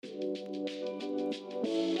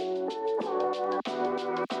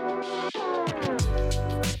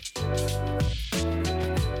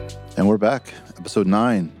And we're back, episode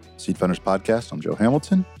 9, Seed Funders Podcast. I'm Joe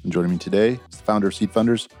Hamilton, and joining me today is the founder of Seed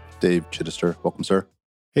Funders, Dave Chittister. Welcome, sir.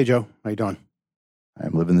 Hey, Joe. How you doing?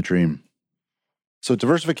 I'm living the dream. So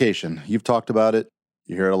diversification, you've talked about it.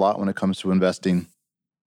 You hear it a lot when it comes to investing.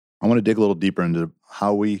 I want to dig a little deeper into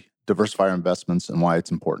how we diversify our investments and why it's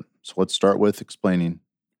important. So let's start with explaining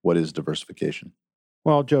what is diversification.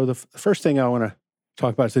 Well, Joe, the first thing I want to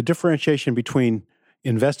talk about is the differentiation between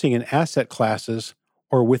investing in asset classes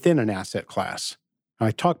or within an asset class.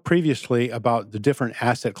 I talked previously about the different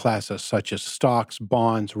asset classes such as stocks,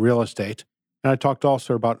 bonds, real estate, and I talked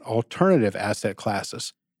also about alternative asset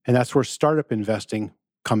classes, and that's where startup investing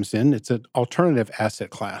comes in. It's an alternative asset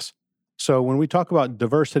class. So when we talk about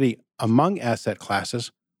diversity among asset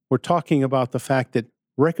classes, we're talking about the fact that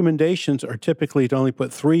recommendations are typically to only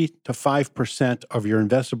put 3 to 5% of your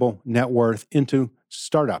investable net worth into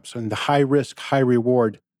startups and the high risk, high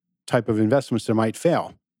reward type of investments that might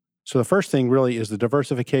fail. So the first thing really is the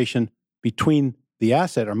diversification between the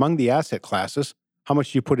asset, among the asset classes, how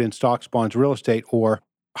much you put in stocks, bonds, real estate, or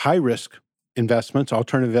high risk investments,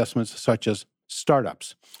 alternative investments such as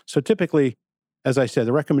startups. So typically, as I said,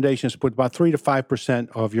 the recommendation is to put about 3 to 5%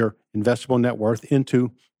 of your investable net worth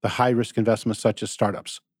into the high risk investments such as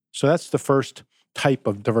startups. So that's the first type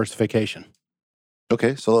of diversification.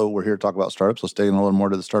 Okay, so we're here to talk about startups. Let's dig in a little more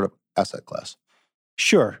to the startup asset class.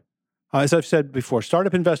 Sure. As I've said before,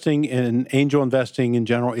 startup investing and angel investing in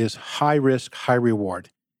general is high risk, high reward.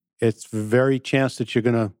 It's very chance that you're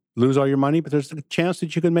going to lose all your money, but there's a chance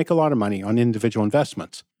that you can make a lot of money on individual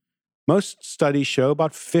investments. Most studies show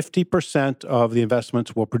about 50% of the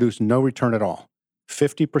investments will produce no return at all.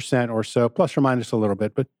 50% or so, plus or minus a little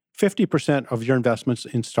bit, but 50% of your investments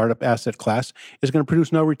in startup asset class is going to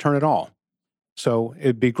produce no return at all. So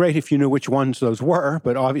it'd be great if you knew which ones those were,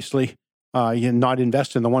 but obviously you not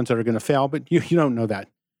invest in the ones that are going to fail, but you don't know that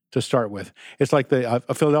to start with. It's like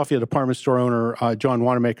a Philadelphia department store owner, John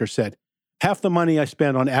Wanamaker, said, half the money I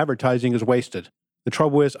spend on advertising is wasted. The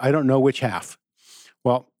trouble is, I don't know which half.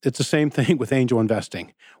 Well, it's the same thing with angel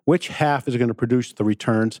investing. Which half is going to produce the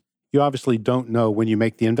returns? You obviously don't know when you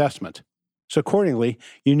make the investment. So accordingly,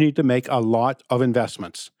 you need to make a lot of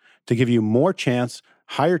investments to give you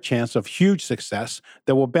higher chance of huge success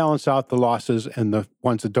that will balance out the losses and the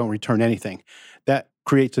ones that don't return anything. That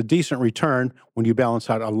creates a decent return when you balance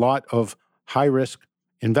out a lot of high-risk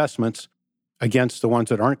investments against the ones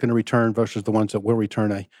that aren't going to return versus the ones that will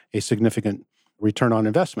return a significant return on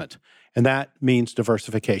investment. And that means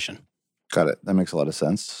diversification. Got it. That makes a lot of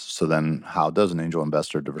sense. So then how does an angel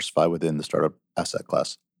investor diversify within the startup asset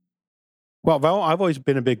class? Well, I've always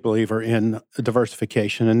been a big believer in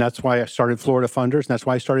diversification, and that's why I started Florida Funders, and that's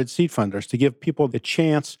why I started Seed Funders, to give people the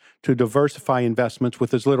chance to diversify investments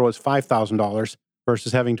with as little as $5,000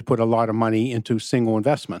 versus having to put a lot of money into single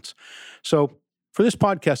investments. So for this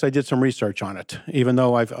podcast, I did some research on it. Even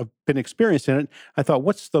though I've been experienced in it, I thought,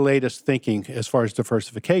 what's the latest thinking as far as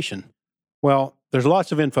diversification? Well, there's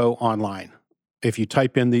lots of info online. If you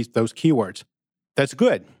type in those keywords, that's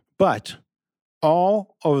good, but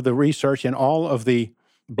all of the research and all of the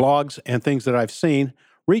blogs and things that I've seen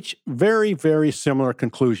reach very, very similar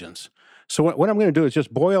conclusions. So what I'm going to do is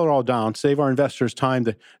just boil it all down, save our investors time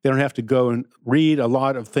that they don't have to go and read a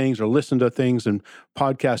lot of things or listen to things and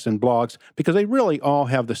podcasts and blogs, because they really all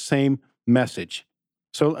have the same message.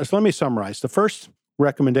 So let me summarize. The first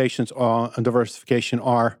recommendations on diversification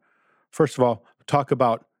are, first of all, talk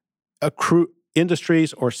about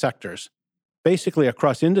industries or sectors. Basically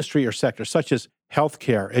across industry or sectors such as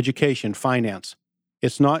healthcare, education, finance.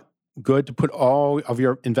 It's not good to put all of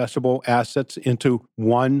your investable assets into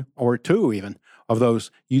one or two even of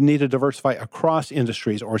those. You need to diversify across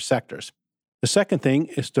industries or sectors. The second thing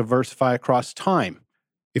is diversify across time.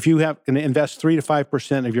 If you have going to invest 3 to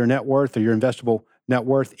 5% of your net worth or your investable net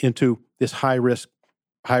worth into this high risk,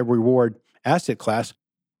 high reward asset class,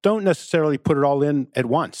 don't necessarily put it all in at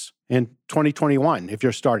once in 2021 if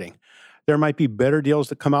you're starting. There might be better deals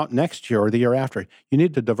that come out next year or the year after. You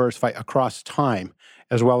need to diversify across time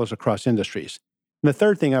as well as across industries. And the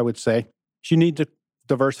third thing I would say is you need to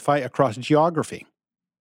diversify across geography.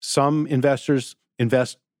 Some investors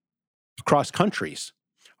invest across countries,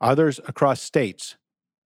 others across states.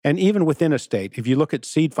 And even within a state, if you look at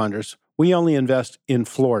seed funders, we only invest in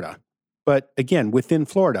Florida. But again, within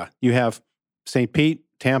Florida, you have St. Pete,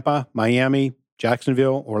 Tampa, Miami,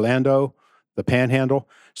 Jacksonville, Orlando, the Panhandle.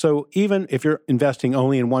 So even if you're investing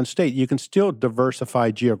only in one state, you can still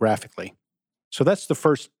diversify geographically. So that's the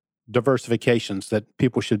first diversifications that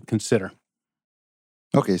people should consider.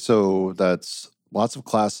 Okay, so that's lots of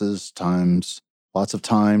classes times Lots of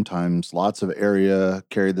time times lots of area,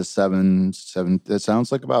 carry the seven. It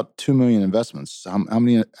sounds like about 2 million investments. How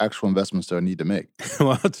many actual investments do I need to make?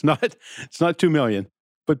 Well, it's not 2 million.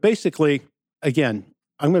 But basically, again,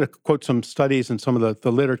 I'm going to quote some studies and some of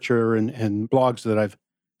the literature and blogs that I've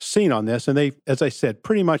seen on this. And they, as I said,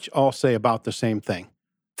 pretty much all say about the same thing.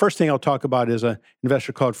 First thing I'll talk about is an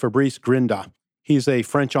investor called Fabrice Grinda. He's a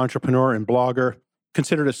French entrepreneur and blogger,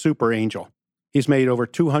 considered a super angel. He's made over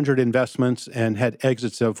 200 investments and had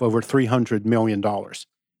exits of over $300 million.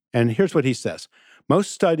 And here's what he says.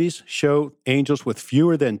 Most studies show angels with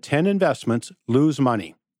fewer than 10 investments lose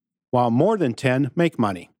money, while more than 10 make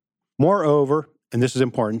money. Moreover, and this is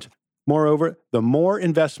important, moreover, the more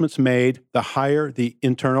investments made, the higher the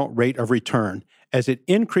internal rate of return, as it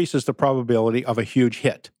increases the probability of a huge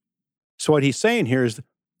hit. So what he's saying here is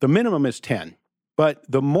the minimum is 10, but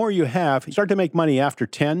the more you have, you start to make money after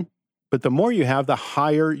 10, but the more you have, the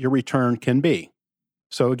higher your return can be.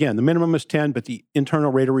 So again, the minimum is 10, but the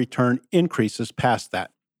internal rate of return increases past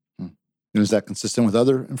that. And is that consistent with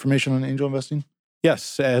other information on angel investing?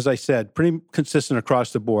 Yes, as I said, pretty consistent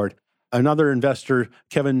across the board. Another investor,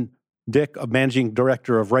 Kevin Dick, a managing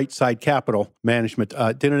director of Right Side Capital Management,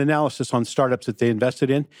 did an analysis on startups that they invested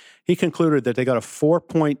in. He concluded that they got a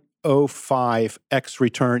 4.05x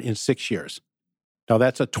return in 6 years. Now,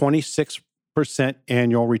 that's a 26%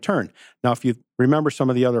 annual return. Now, if you remember some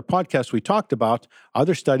of the other podcasts we talked about,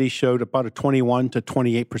 other studies showed about a 21 to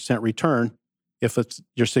 28% return if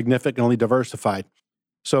you're significantly diversified.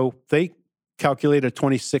 So they calculate a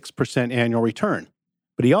 26% annual return.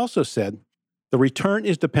 But he also said the return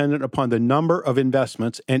is dependent upon the number of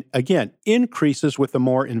investments and, again, increases with the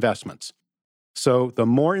more investments. So the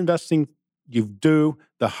more investing you do,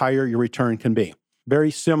 the higher your return can be.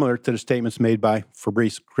 Very similar to the statements made by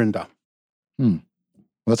Fabrice Grinda. Well,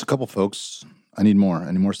 that's a couple, folks. I need more.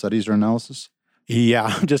 Any more studies or analysis?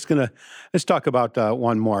 Yeah, let's talk about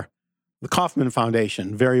one more. The Kauffman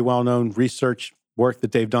Foundation, very well-known research work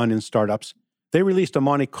that they've done in startups. They released a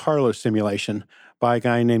Monte Carlo simulation by a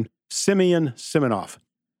guy named Simeon Siminoff.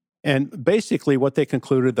 And basically what they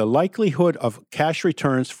concluded, the likelihood of cash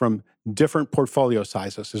returns from different portfolio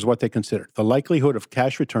sizes is what they considered. The likelihood of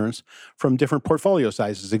cash returns from different portfolio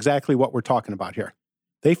sizes, exactly what we're talking about here.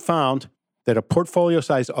 They found that a portfolio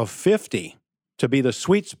size of 50 to be the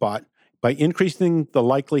sweet spot by increasing the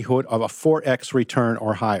likelihood of a 4x return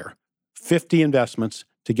or higher. 50 investments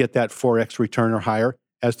to get that 4x return or higher,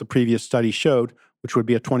 as the previous study showed, which would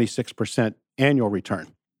be a 26% annual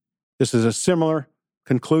return. This is a similar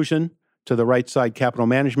conclusion to the Right Side Capital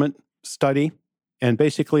Management study, and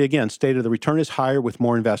basically, again, stated the return is higher with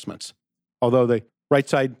more investments. Although the Right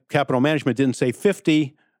Side Capital Management didn't say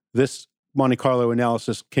 50, this Monte Carlo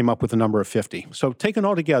analysis came up with a number of 50. So taken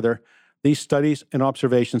all together, these studies and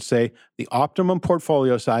observations say the optimum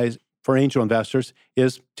portfolio size for angel investors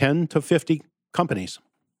is 10 to 50 companies.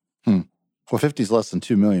 Well, 50 is less than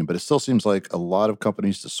 2 million, but it still seems like a lot of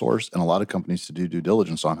companies to source and a lot of companies to do due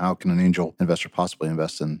diligence on. How can an angel investor possibly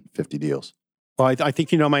invest in 50 deals? Well, I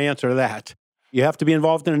think you know my answer to that. You have to be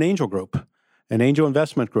involved in an angel group, an angel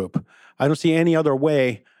investment group. I don't see any other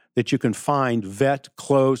way that you can find, vet,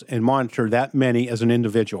 close, and monitor that many as an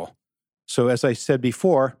individual. So as I said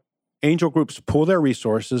before, angel groups pool their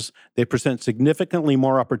resources. They present significantly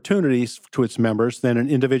more opportunities to its members than an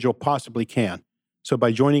individual possibly can. So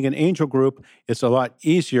by joining an angel group, it's a lot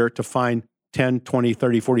easier to find 10, 20,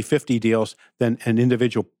 30, 40, 50 deals than an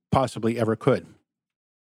individual possibly ever could.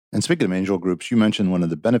 And speaking of angel groups, you mentioned one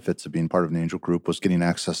of the benefits of being part of an angel group was getting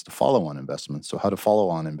access to follow-on investments. So how do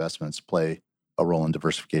follow-on investments play a role in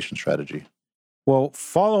diversification strategy? Well,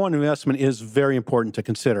 follow-on investment is very important to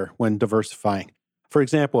consider when diversifying. For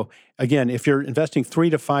example, again, if you're investing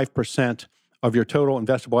 3 to 5% of your total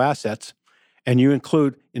investable assets and you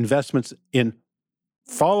include investments in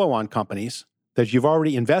follow-on companies that you've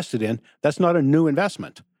already invested in, that's not a new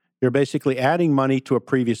investment. You're basically adding money to a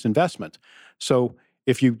previous investment. So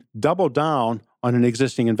if you double down on an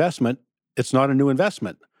existing investment, it's not a new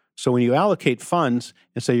investment. So when you allocate funds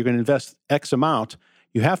and say you're going to invest X amount,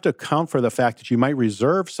 you have to account for the fact that you might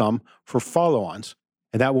reserve some for follow-ons,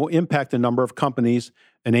 and that will impact the number of companies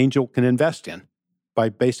an angel can invest in by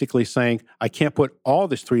basically saying, I can't put all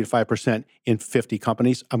this 3 to 5% in 50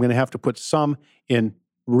 companies. I'm going to have to put some in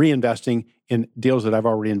reinvesting in deals that I've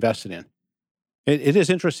already invested in. It is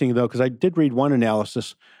interesting, though, because I did read one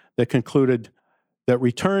analysis that concluded that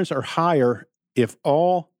returns are higher if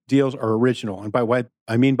all deals are original. And by what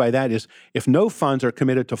I mean by that is if no funds are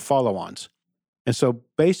committed to follow-ons. And so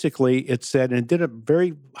basically it said, and it did a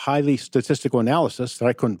very highly statistical analysis that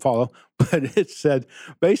I couldn't follow, but it said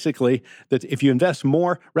basically that if you invest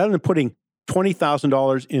more, rather than putting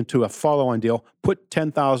 $20,000 into a follow-on deal, put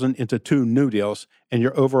 $10,000 into 2 new deals, and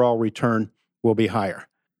your overall return will be higher.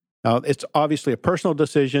 Now, it's obviously a personal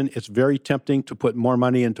decision. It's very tempting to put more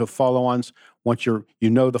money into follow-ons. Once you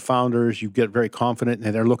know the founders, you get very confident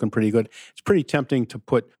and they're looking pretty good. It's pretty tempting to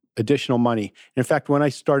put additional money. In fact, when I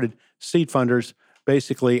started seed funders,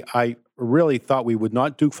 basically, I really thought we would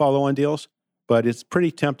not do follow-on deals, but it's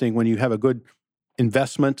pretty tempting when you have a good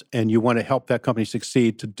investment and you want to help that company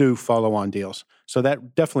succeed to do follow-on deals. So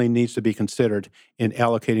that definitely needs to be considered in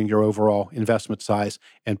allocating your overall investment size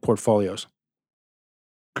and portfolios.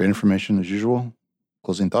 Great information as usual.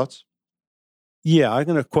 Closing thoughts? Yeah, I'm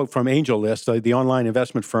going to quote from AngelList, the online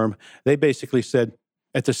investment firm. They basically said,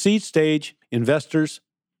 at the seed stage, investors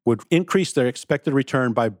would increase their expected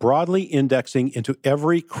return by broadly indexing into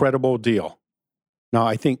every credible deal. Now,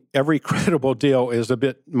 I think every credible deal is a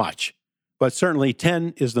bit much, but certainly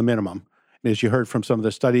 10 is the minimum. As you heard from some of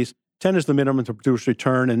the studies, 10 is the minimum to produce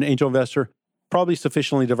return. An angel investor probably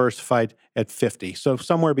sufficiently diversified at 50. So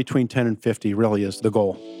somewhere between 10 and 50 really is the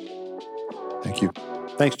goal. Thank you.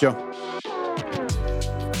 Thanks, Joe.